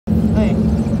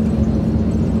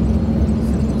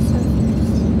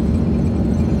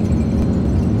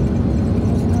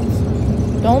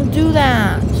Don't do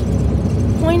that.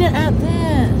 Point it at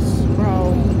this,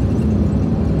 bro.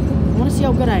 I want to see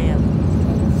how good I am.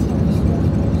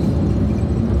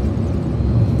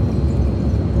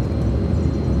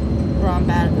 Bro, I'm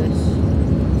bad at this.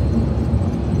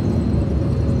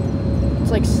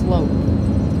 It's like slow.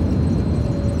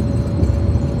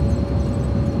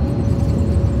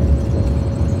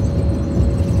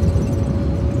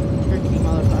 Turkey,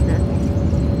 motherfucker.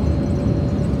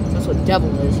 That's what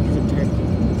devil is. He's a turkey.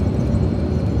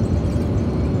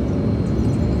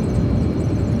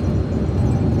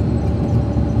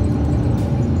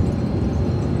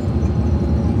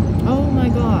 Oh my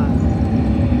god.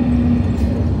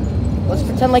 Let's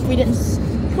pretend like we didn't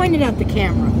point it at the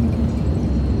camera.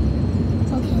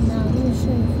 Okay, now I'm going to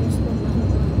show your face.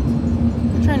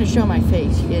 I'm trying to show my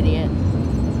face, you idiot.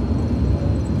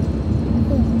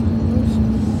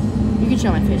 You can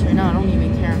show my face right now, I don't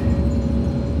even care.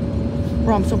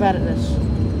 Bro, I'm so bad at this.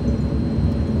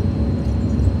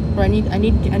 Bro, I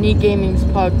need gaming's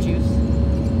pog juice.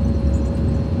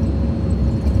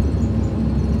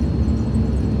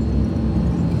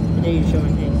 I dare you to show my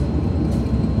face.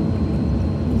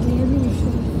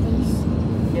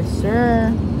 Yes,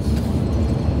 sir.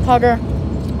 Pugger.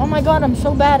 Oh my god, I'm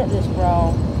so bad at this,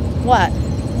 bro. What?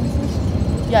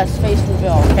 Yes, face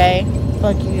reveal, okay?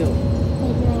 Fuck you.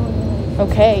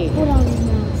 Okay. Hold on your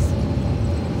mask.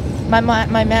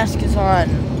 My mask is on.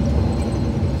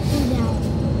 Hold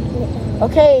down.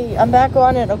 Okay, I'm back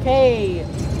on it, okay.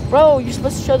 Bro, you're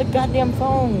supposed to show the goddamn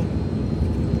phone.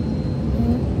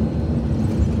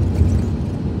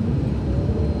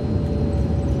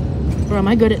 Bro, am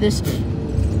I good at this?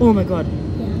 Oh my god.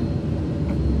 Yeah.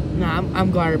 Nah,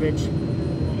 I'm garbage.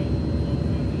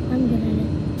 I'm good at it.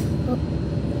 Oh.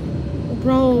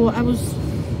 Bro, I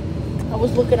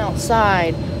was looking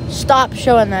outside. Stop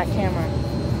showing that camera.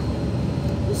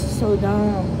 This is so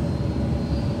dumb.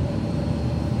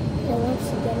 Okay, let's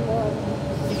get more.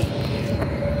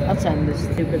 Let's end this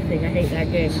stupid thing. I hate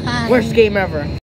that game. Hi. Worst game ever.